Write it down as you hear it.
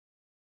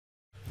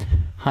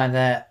Hi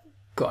there,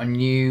 got a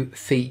new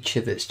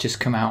feature that's just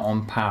come out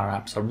on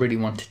PowerApps. I really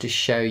wanted to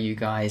show you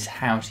guys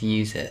how to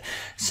use it.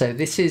 So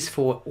this is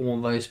for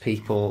all those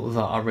people that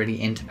are really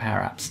into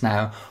PowerApps.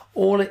 Now,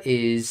 all it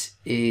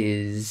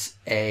is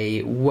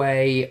a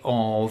way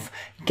of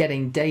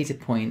getting data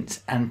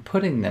points and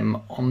putting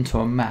them onto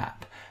a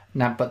map.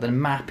 Now, but the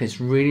map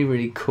is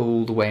really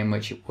cool the way in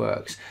which it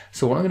works.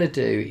 So what I'm going to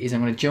do is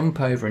I'm going to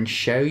jump over and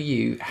show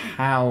you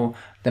how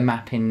the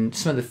mapping,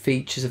 some of the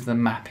features of the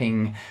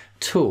mapping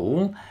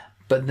tool,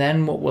 but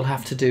then what we'll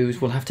have to do is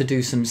we'll have to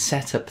do some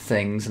setup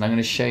things, and I'm going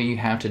to show you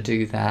how to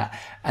do that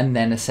and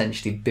then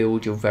essentially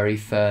build your very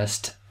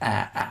first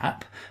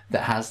app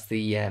that has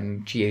the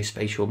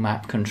geospatial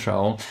map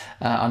control,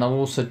 and I'll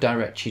also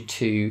direct you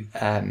to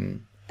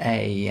the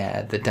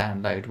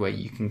download where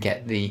you can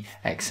get the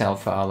Excel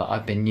file that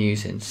I've been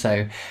using.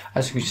 So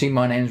as you can see,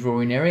 my name's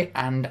Rory Neary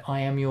and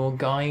I am your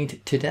guide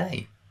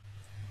today.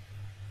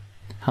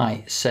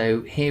 Hi,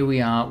 so here we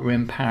are, we're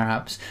in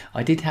PowerApps.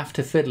 I did have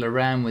to fiddle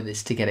around with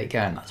this to get it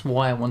going. That's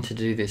why I wanted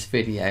to do this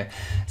video.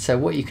 So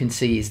what you can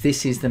see is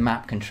this is the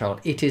map control.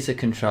 It is a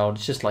control,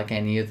 it's just like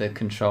any other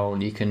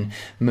control. You can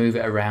move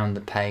it around the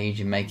page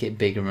and make it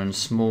bigger and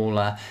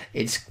smaller.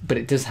 But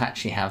it does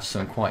actually have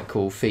some quite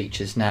cool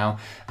features. Now,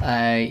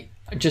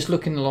 just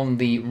looking along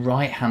the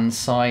right hand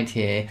side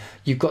here,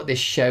 you've got this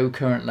show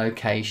current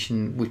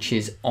location which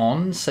is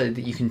on, so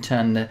that you can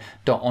turn the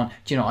dot on.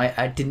 Do you know,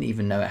 I didn't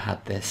even know it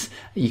had this.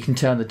 You can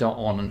turn the dot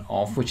on and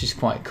off, which is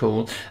quite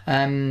cool.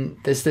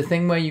 There's the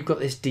thing where you've got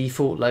this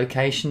default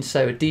location.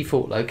 So a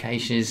default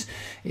location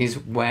is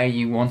where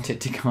you want it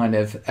to kind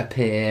of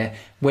appear,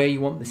 where you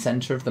want the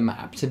center of the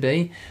map to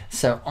be.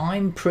 So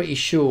I'm pretty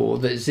sure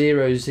that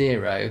 0,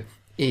 0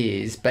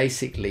 is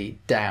basically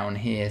down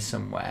here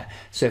somewhere.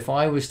 So if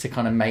I was to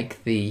kind of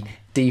make the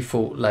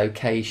default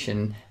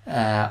location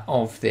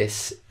of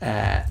this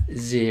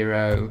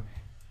 0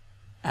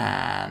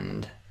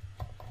 and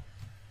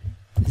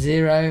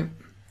 0,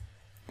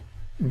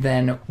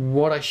 then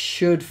what I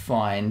should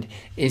find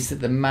is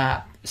that the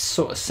map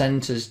sort of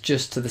centers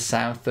just to the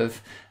south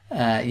of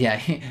yeah,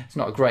 it's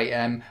not great.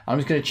 I'm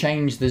just going to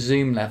change the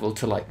zoom level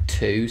to like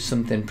 2,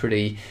 something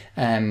pretty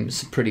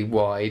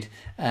wide.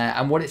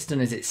 And what it's done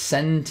is it's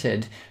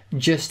centered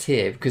just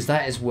here, because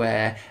that is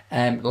where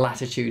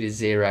latitude is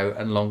 0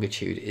 and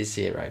longitude is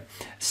 0.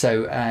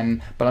 So,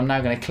 but I'm now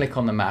going to click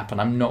on the map,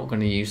 and I'm not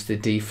going to use the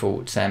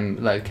default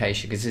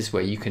location, because this is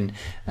where you can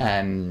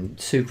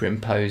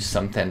superimpose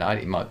something.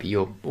 It might be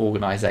your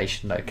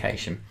organization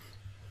location.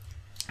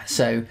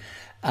 So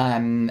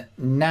now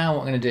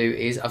what I'm going to do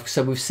is,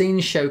 so we've seen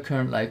show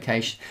current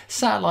location,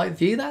 satellite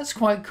view. That's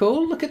quite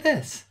cool. Look at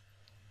this.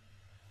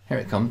 Here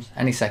it comes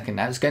any second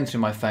now. It's going through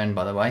my phone,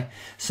 by the way.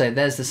 So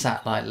there's the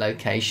satellite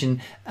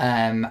location,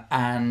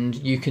 and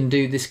you can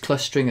do this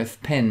clustering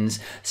of pins.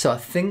 So I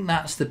think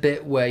that's the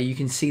bit where you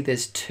can see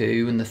there's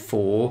 2 and the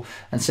 4,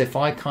 and so if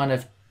I kind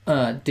of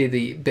do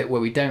the bit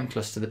where we don't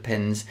cluster the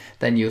pins,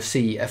 then you'll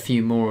see a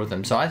few more of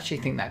them. So I actually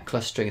think that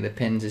clustering of the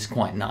pins is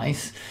quite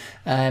nice.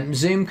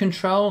 Zoom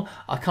control,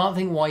 I can't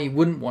think why you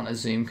wouldn't want a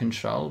zoom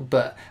control,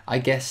 but I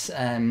guess,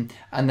 and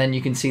then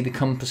you can see the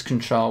compass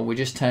control. We're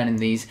just turning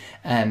these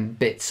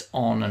bits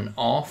on and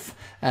off,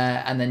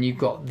 and then you've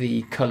got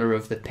the color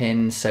of the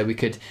pin, so we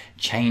could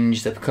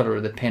change the color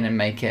of the pin and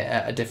make it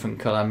a different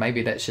color.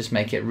 Maybe let's just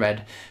make it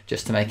red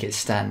just to make it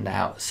stand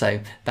out.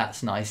 So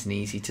that's nice and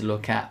easy to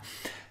look at.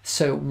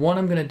 So what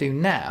I'm going to do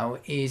now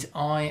is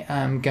I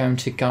am going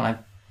to kind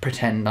of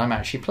pretend I'm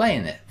actually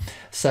playing it.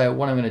 So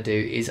what I'm going to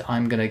do is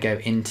I'm going to go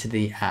into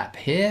the app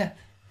here.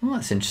 Oh,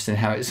 that's interesting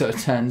how it sort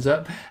of turns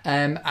up.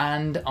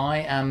 And I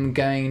am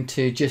going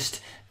to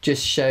just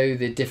show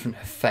the different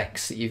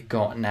effects that you've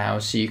got now.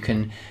 So you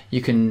can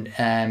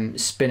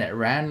spin it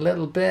around a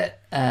little bit.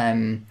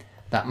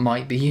 That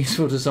might be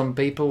useful to some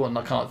people, and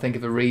I can't think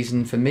of a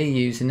reason for me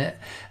using it.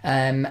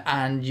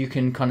 And you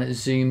can kind of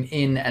zoom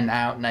in and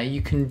out. Now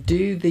you can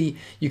do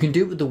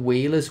it with the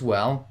wheel as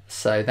well.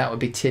 So that would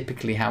be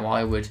typically how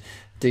I would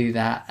do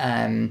that.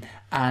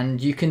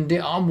 And you can do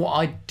what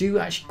I do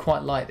actually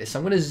quite like this.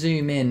 I'm going to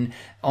zoom in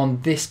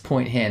on this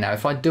point here. Now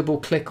if I double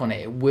click on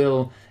it,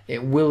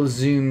 it will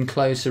zoom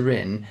closer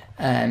in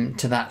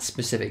to that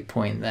specific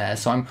point there.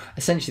 So I'm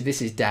essentially,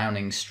 this is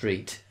Downing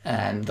Street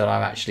that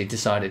I've actually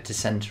decided to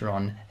center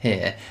on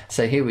here.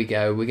 So here we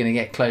go. We're going to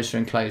get closer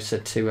and closer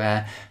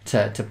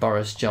to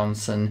Boris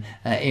Johnson.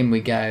 In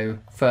we go,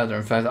 further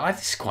and further. I think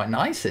it's quite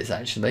nice, this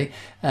actually.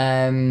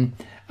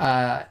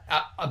 I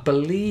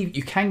believe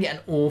you can get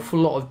an awful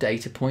lot of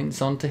data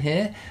points onto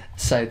here,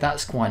 so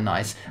that's quite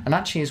nice. And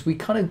actually, as we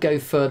kind of go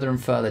further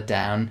and further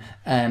down,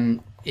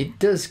 it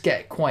does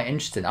get quite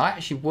interesting. I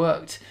actually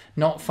worked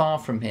not far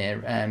from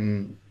here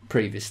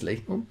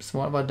previously. Oops,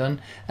 what have I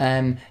done?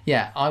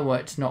 Yeah, I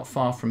worked not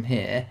far from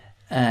here.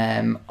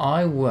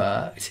 I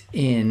worked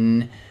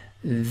in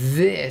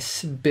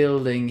this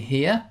building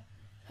here.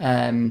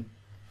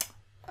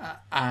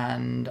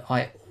 and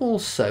I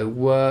also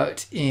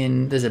worked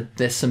in,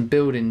 there's some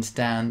buildings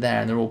down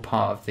there, and they're all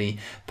part of the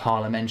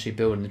parliamentary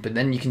buildings, but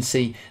then you can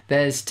see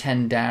there's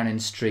 10 Downing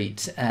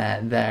Street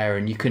there,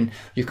 and you can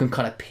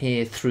kind of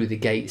peer through the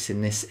gates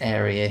in this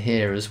area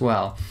here as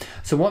well.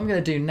 So what I'm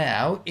going to do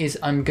now is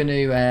I'm going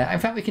to in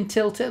fact we can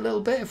tilt it a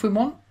little bit if we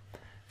want,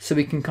 so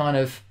we can kind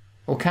of,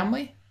 or can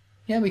we?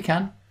 Yeah, we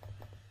can.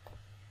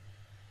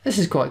 This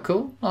is quite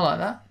cool. I like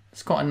that.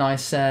 It's quite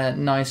a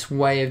nice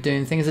way of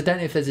doing things. I don't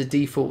know if there's a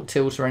default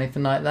tilt or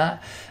anything like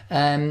that.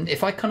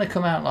 If I kind of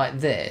come out like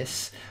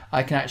this,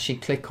 I can actually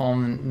click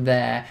on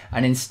there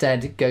and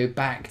instead go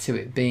back to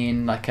it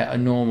being like a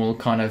normal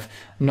kind of,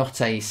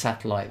 not a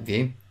satellite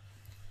view,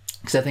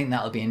 because I think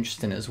that'll be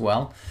interesting as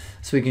well.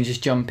 So we can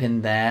just jump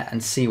in there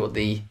and see what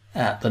the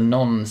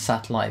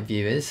non-satellite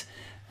view is.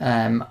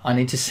 I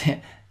need to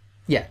see.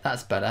 Yeah,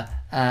 that's better.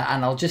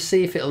 And I'll just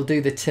see if it'll do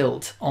the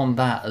tilt on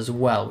that as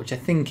well, which I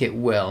think it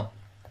will.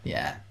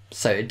 Yeah,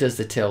 so it does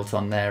the tilt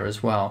on there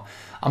as well.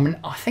 I mean,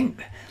 I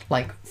think,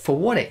 like, for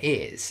what it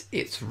is,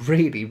 it's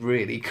really,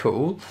 really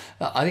cool.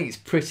 I think it's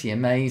pretty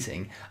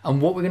amazing.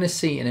 And what we're going to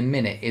see in a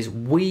minute is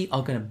we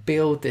are going to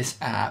build this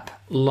app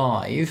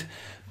live.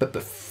 But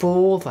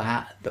before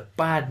that, the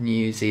bad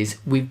news is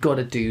we've got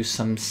to do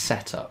some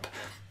setup.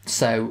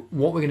 So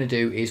what we're going to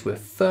do is we're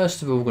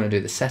first of all going to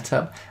do the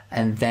setup,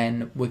 and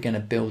then we're going to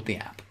build the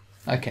app.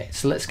 Okay,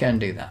 so let's go and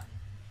do that.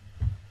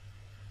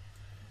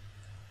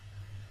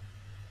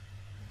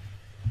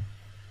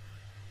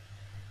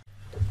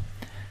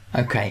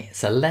 Okay,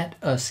 so let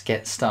us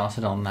get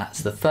started on that.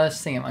 So the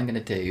first thing I'm going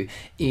to do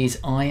is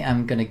I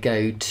am going to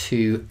go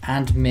to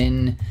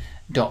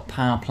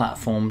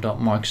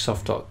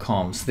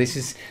admin.powerplatform.microsoft.com. So this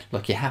is,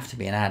 look, you have to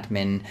be an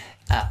admin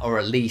or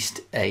at least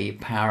a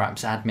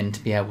PowerApps admin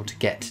to be able to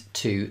get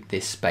to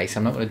this space.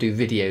 I'm not going to do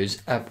videos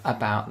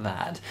about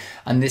that.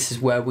 And this is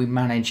where we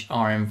manage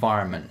our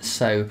environment.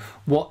 So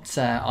what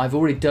I've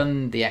already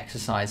done the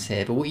exercise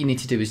here, but what you need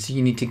to do is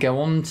you need to go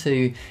on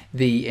to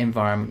the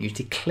environment. You need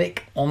to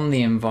click on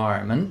the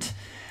environment.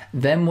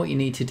 Then what you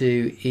need to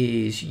do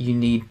is you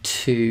need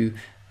to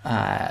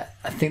I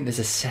think there's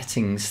a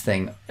settings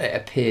thing. It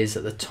appears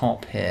at the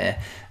top here,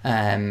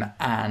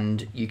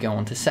 and you go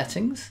on to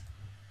settings.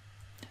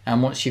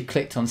 And once you've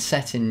clicked on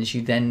settings,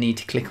 you then need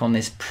to click on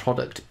this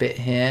product bit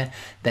here,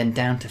 then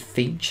down to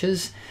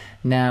features.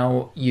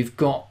 Now you've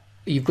got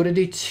to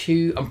do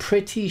two, I'm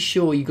pretty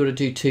sure you've got to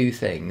do two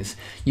things.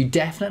 You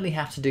definitely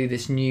have to do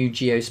this new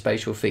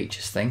geospatial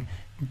features thing,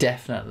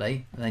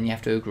 definitely. And then you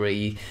have to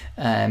agree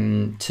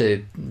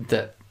to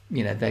that,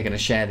 you know, they're going to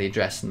share the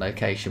address and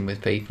location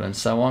with people and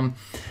so on.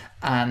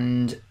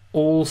 And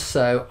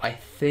also I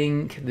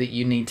think that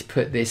you need to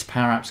put this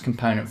PowerApps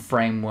component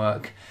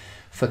framework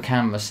for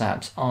Canvas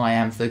apps. I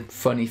have the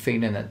funny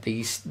feeling that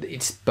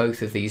it's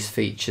both of these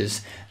features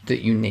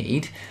that you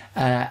need.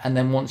 And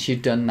then once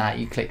you've done that,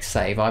 you click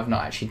save. I've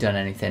not actually done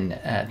anything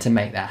to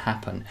make that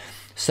happen.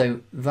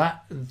 So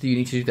that you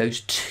need to do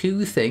those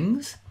two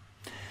things.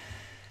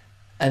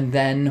 And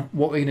then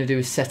what we're going to do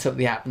is set up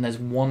the app, and there's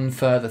one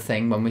further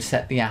thing when we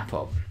set the app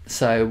up.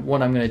 So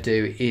what I'm going to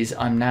do is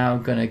I'm now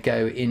going to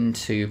go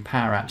into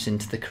PowerApps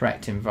into the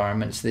correct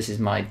environment. So this is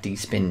my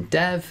dspin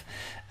dev,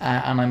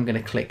 and I'm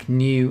going to click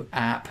new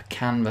app,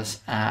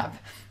 Canvas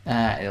app.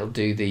 It'll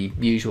do the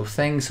usual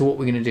thing. So what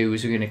we're going to do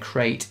is we're going to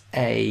create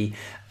a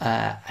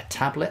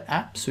tablet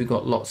app. So we've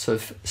got lots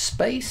of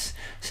space.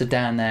 So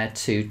down there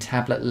to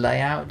tablet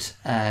layout,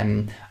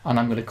 and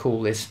I'm going to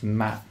call this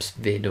maps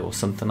vid or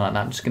something like that.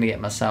 I'm just going to get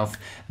myself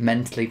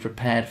mentally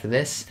prepared for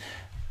this,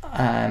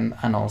 and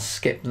I'll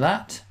skip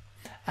that.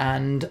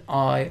 And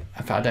I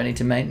don't need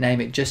to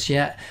name it just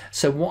yet.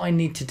 So what I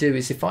need to do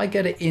is if I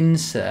go to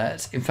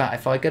insert, in fact,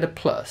 if I go to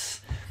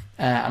plus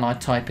and I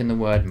type in the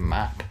word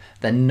map,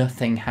 then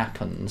nothing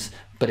happens.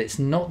 But it's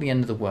not the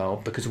end of the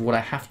world, because what I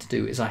have to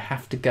do is I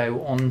have to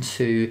go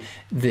onto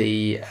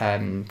the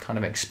kind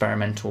of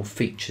experimental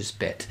features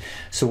bit.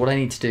 So what I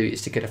need to do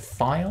is to get a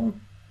file,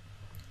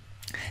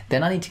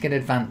 then I need to get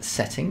advanced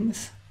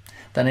settings,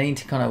 then I need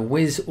to kind of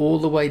whiz all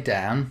the way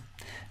down.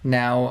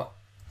 Now,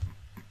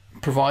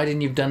 providing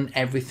you've done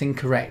everything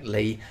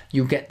correctly,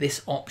 you'll get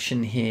this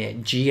option here,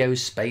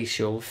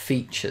 geospatial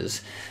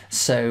features.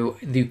 So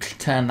you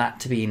turn that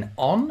to being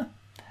on.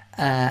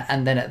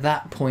 And then at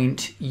that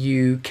point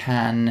you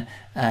can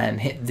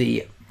hit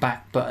the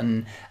back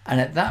button,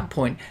 and at that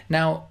point,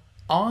 now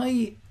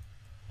I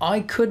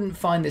couldn't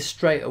find this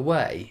straight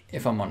away,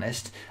 if I'm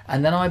honest,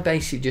 and then I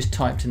basically just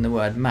typed in the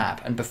word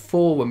map, and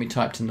before when we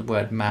typed in the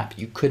word map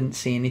you couldn't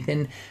see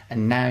anything,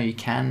 and now you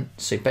can.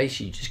 So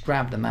basically you just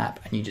grab the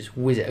map and you just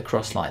whiz it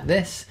across like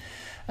this.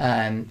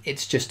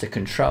 It's just a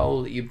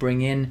control that you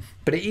bring in,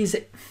 but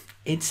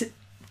it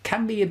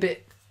can be a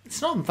bit,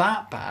 it's not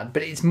that bad,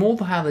 but it's more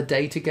how the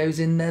data goes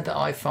in there that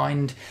I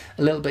find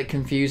a little bit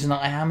confusing.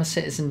 I am a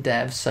citizen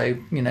dev, so,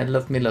 you know,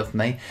 love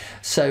me.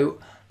 So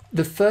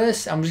the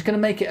first, I'm just going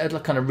to make it a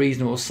kind of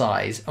reasonable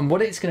size, and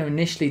what it's going to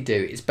initially do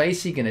is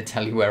basically going to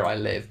tell you where I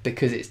live,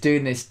 because it's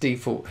doing this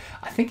default.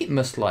 I think it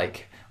must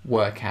like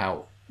work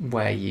out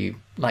where you,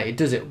 like, it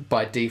does it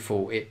by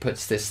default, it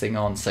puts this thing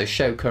on, so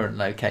show current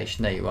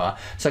location, there you are.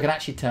 So I can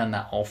actually turn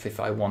that off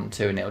if I want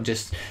to, and it'll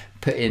just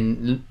put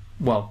in,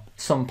 well,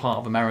 some part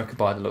of America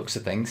by the looks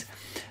of things.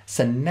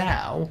 So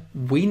now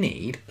we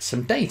need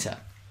some data.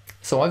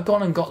 So I've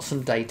gone and got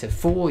some data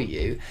for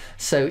you.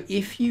 So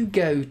if you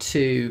go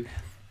to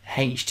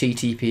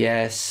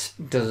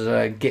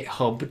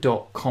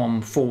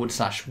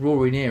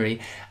https://github.com/Rory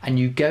Neary and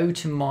you go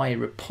to my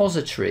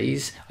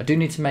repositories, I do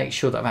need to make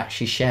sure that I've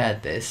actually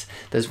shared this.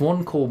 There's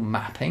one called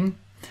mapping,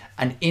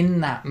 and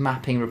in that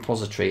mapping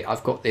repository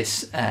I've got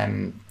this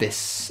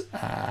spreadsheet.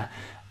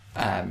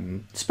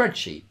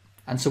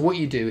 And so what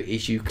you do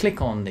is you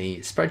click on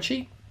the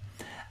spreadsheet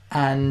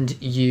and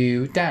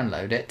you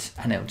download it,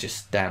 and it'll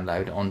just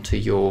download onto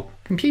your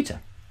computer.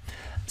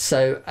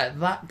 So at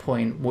that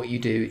point, what you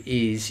do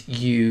is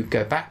you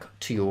go back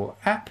to your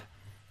app,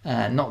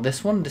 not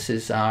this one, this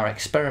is our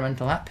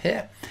experimental app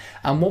here.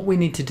 And what we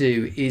need to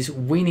do is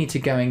we need to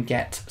go and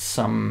get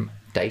some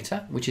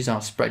data, which is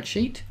our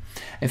spreadsheet.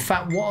 In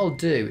fact, what I'll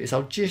do is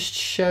I'll just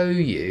show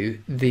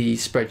you the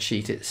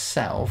spreadsheet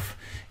itself,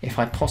 if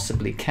I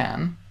possibly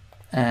can,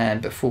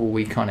 before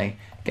we kind of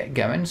get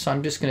going. So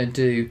I'm just going to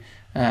do,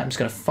 I'm just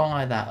going to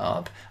fire that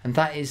up, and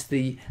that is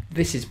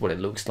this is what it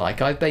looks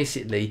like. I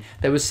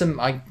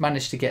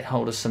managed to get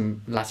hold of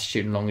some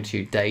latitude and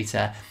longitude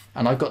data,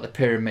 and I got the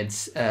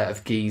pyramids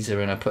of Giza,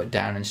 and I put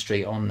Downing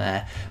Street on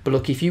there. But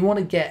look, if you want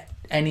to get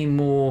any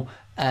more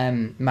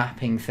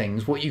mapping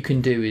things, what you can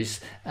do is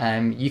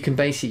you can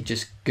basically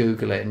just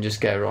Google it and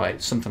just go,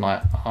 right, something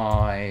like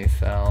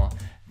Eiffel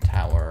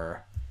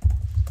Tower.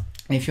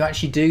 And if you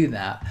actually do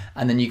that,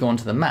 and then you go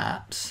onto the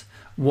maps,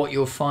 what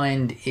you'll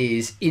find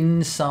is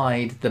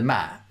inside the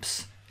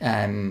maps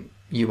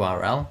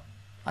URL,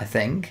 I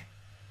think,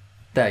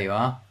 there you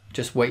are,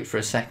 just wait for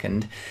a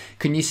second.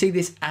 Can you see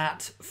this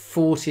at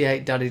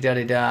 48 da da da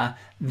da da?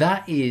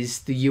 That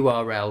is the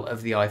URL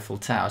of the Eiffel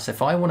Tower. So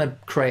if I want to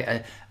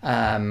create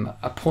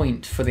a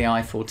point for the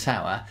Eiffel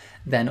Tower,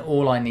 then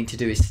all I need to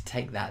do is to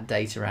take that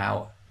data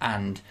out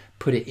and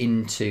put it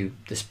into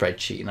the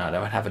spreadsheet, and I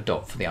would have a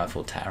dot for the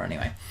Eiffel Tower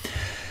anyway.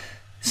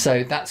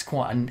 So that's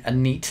quite a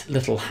neat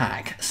little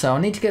hack. So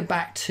I need to go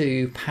back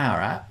to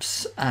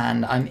PowerApps,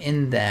 and I'm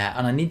in there,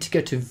 and I need to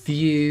go to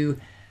View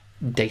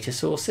Data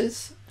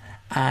Sources,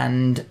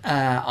 and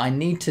I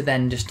need to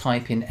then just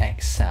type in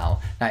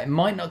Excel. Now it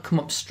might not come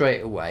up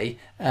straight away.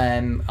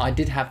 I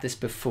did have this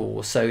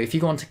before, so if you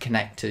go onto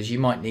connectors, you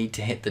might need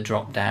to hit the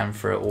drop down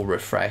for it or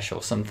refresh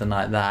or something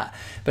like that.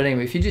 But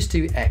anyway, if you just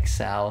do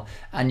Excel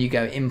and you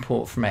go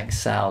import from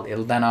Excel,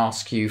 it'll then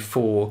ask you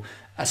for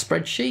a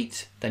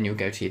spreadsheet, then you'll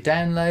go to your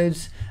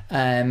downloads,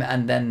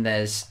 and then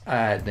there's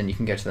then you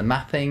can go to the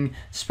mapping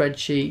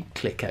spreadsheet,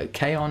 click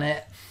OK on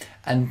it,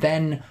 and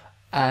then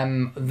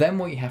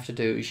what you have to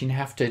do is you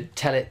have to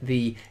tell it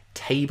the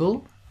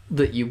table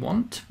that you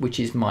want, which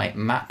is my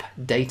map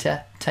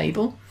data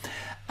table,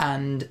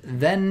 and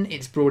then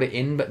it's brought it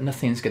in, but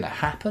nothing's going to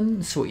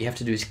happen. So what you have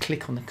to do is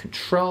click on the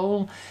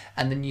control,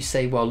 and then you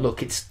say, well,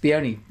 look, it's the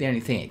only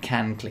thing it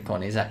can click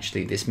on is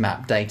actually this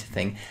map data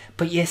thing,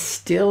 but you're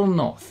still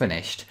not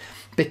finished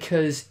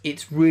because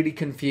it's really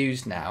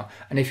confused now.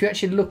 And if you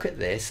actually look at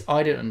this,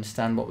 I didn't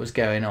understand what was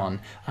going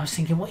on. I was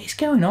thinking, what is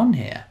going on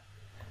here?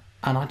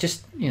 And I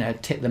just,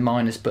 hit the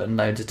minus button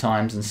loads of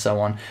times and so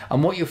on.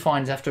 And what you'll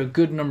find is after a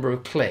good number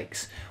of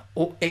clicks,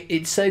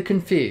 it's so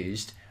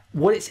confused.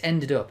 What it's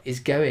ended up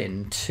is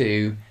going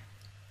to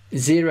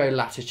 0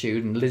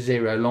 latitude and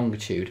 0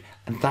 longitude,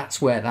 and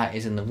that's where that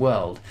is in the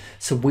world.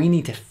 So we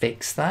need to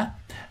fix that.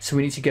 So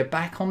we need to go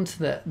back onto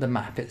the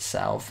map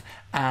itself,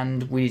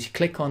 and we need to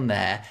click on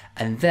there,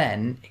 and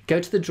then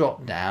go to the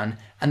drop down,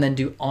 and then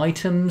do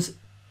items,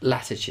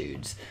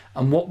 latitudes.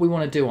 And what we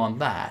want to do on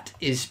that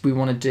is we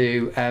want to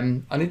do, I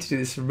need to do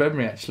this from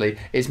memory actually,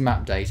 is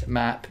map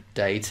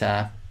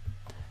data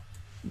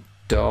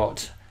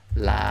dot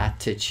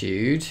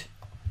latitude.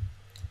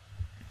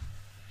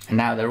 And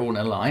now they're all in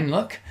a line,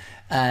 look.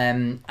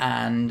 And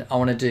I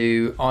want to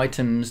do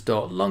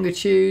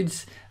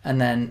items.longitudes, and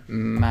then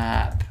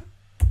map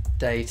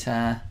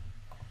data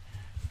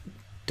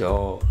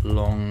dot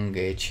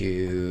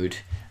longitude,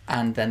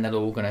 and then they're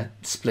all going to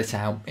split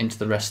out into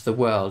the rest of the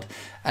world.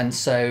 And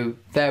so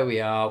there we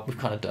are, we've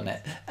kind of done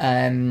it.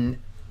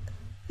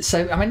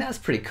 So I mean, that's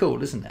pretty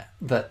cool, isn't it?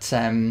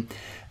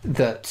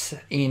 That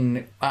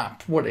in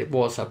what it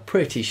was a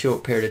pretty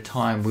short period of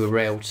time, we were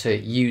able to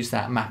use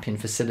that mapping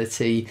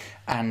facility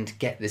and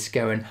get this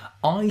going.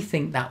 I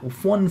think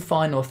that one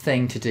final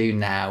thing to do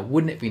now,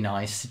 wouldn't it be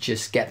nice to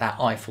just get that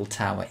Eiffel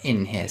Tower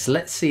in here? So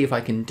let's see if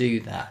I can do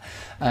that.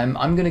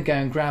 I'm going to go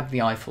and grab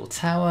the Eiffel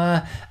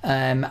Tower,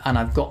 and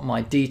I've got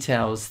my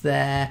details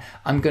there.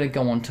 I'm going to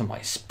go onto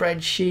my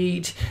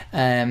spreadsheet,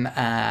 and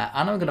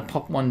I'm going to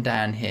pop one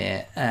down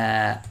here,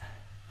 and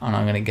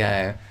I'm going to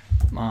go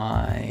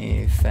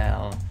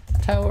Eiffel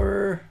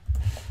Tower.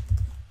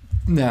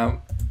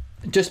 Now,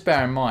 just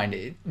bear in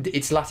mind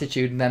it's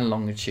latitude and then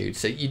longitude,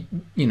 so you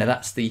know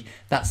that's the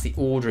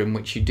order in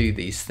which you do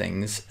these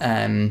things.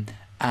 And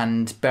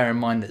and bear in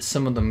mind that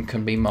some of them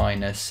can be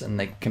minus and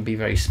they can be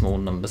very small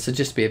numbers, so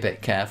just be a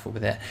bit careful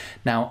with it.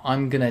 Now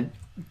I'm going to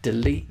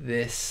delete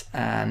this,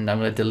 and I'm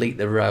going to delete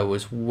the row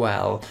as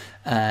well.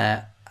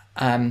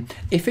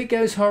 If it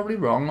goes horribly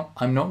wrong,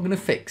 I'm not going to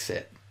fix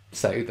it.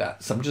 So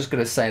I'm just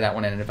going to say that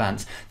one in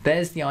advance.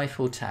 There's the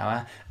Eiffel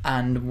Tower,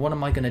 and what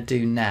am I going to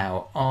do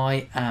now?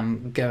 I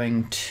am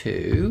going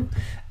to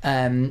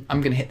I'm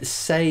going to hit the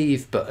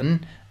save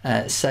button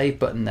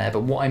there,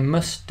 but what I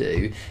must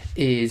do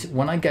is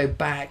when I go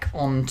back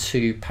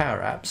onto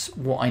PowerApps,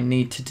 what I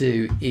need to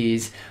do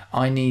is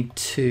I need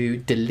to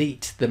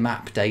delete the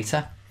map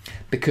data,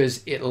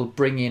 because it'll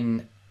bring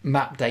in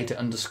map data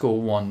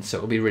 _1, so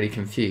it'll be really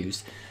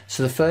confused.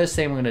 So the first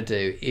thing I'm going to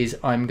do is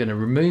I'm going to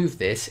remove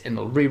this, and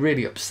it'll be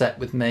really upset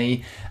with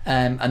me,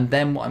 and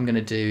then what I'm going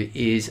to do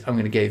is I'm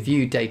going to go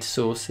view data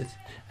sources,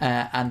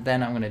 and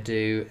then I'm going to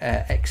do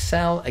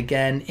Excel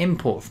again,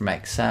 import from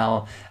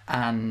Excel,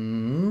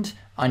 and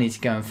I need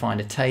to go and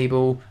find a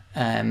table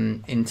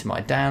into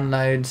my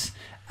downloads,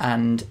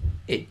 and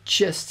it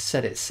just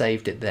said it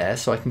saved it there,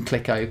 so I can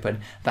click open.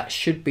 That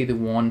should be the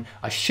one.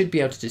 I should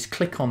be able to just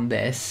click on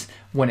this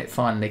when it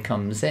finally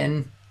comes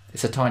in.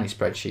 It's a tiny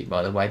spreadsheet,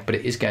 by the way, but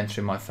it is going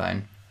through my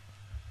phone.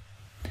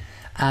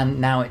 And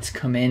now it's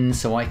come in,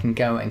 so I can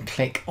go and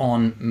click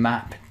on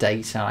map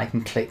data. I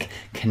can click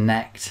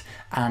connect,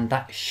 and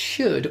that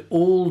should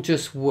all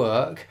just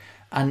work.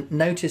 And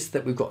notice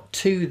that we've got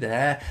 2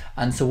 there,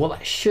 and so what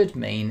that should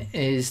mean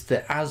is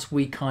that as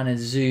we kind of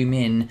zoom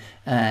in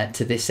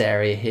to this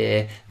area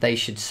here, they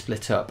should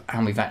split up,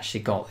 and we've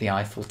actually got the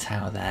Eiffel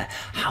Tower there.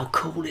 How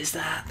cool is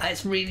that?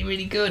 That's really,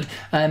 really good.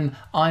 I'm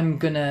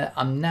just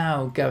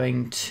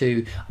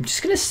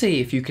gonna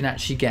see if you can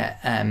actually get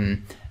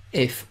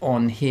if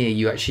on here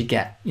you actually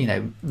get, you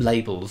know,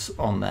 labels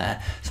on there.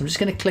 So I'm just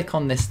going to click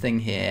on this thing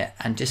here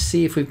and just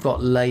see if we've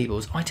got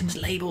labels. Items,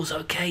 labels,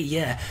 okay,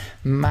 yeah.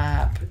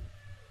 Map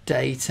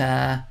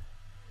data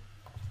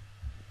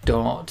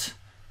dot,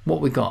 what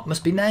we got?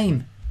 Must be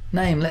name.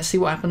 Let's see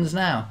what happens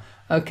now.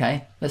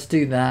 Okay, let's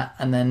do that,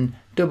 and then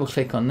double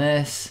click on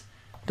this,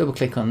 double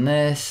click on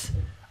this.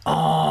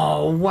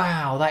 Oh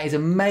wow, that is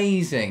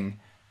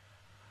amazing.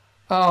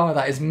 Oh,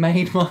 that has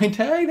made my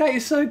day. That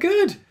is so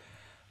good.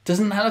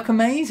 Doesn't that look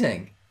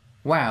amazing?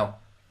 Wow,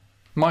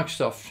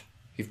 Microsoft,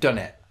 you've done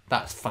it.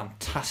 That's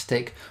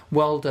fantastic.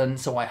 Well done.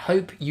 So I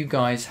hope you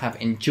guys have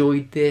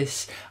enjoyed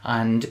this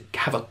and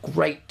have a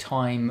great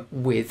time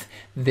with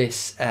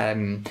this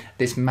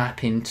this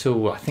mapping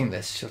tool. I think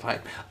there's just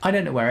like, I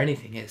don't know where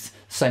anything is.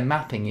 So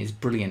mapping is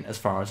brilliant as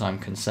far as I'm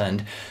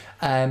concerned.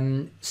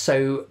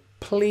 So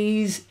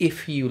please,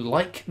 if you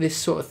like this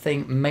sort of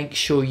thing, make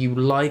sure you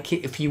like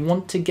it. If you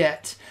want to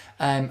get,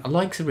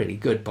 likes are really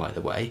good, by the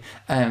way,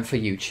 for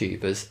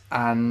YouTubers,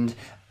 and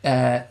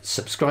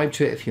subscribe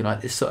to it if you like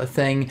this sort of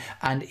thing.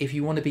 And if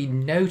you want to be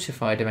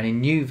notified of any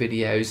new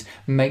videos,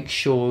 make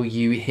sure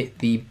you hit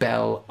the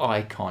bell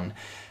icon.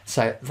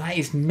 So that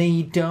is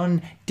me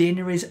done.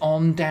 Dinner is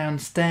on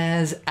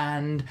downstairs,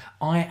 and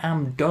I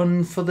am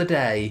done for the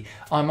day.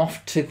 I'm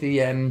off to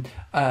the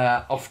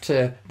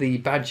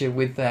Badger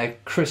with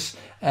Chris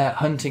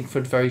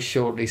Huntingford very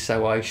shortly,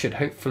 so I should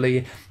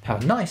hopefully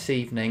have a nice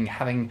evening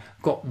having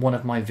got one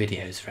of my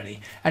videos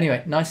ready.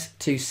 Anyway, nice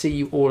to see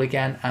you all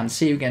again, and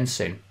see you again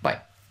soon.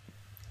 Bye.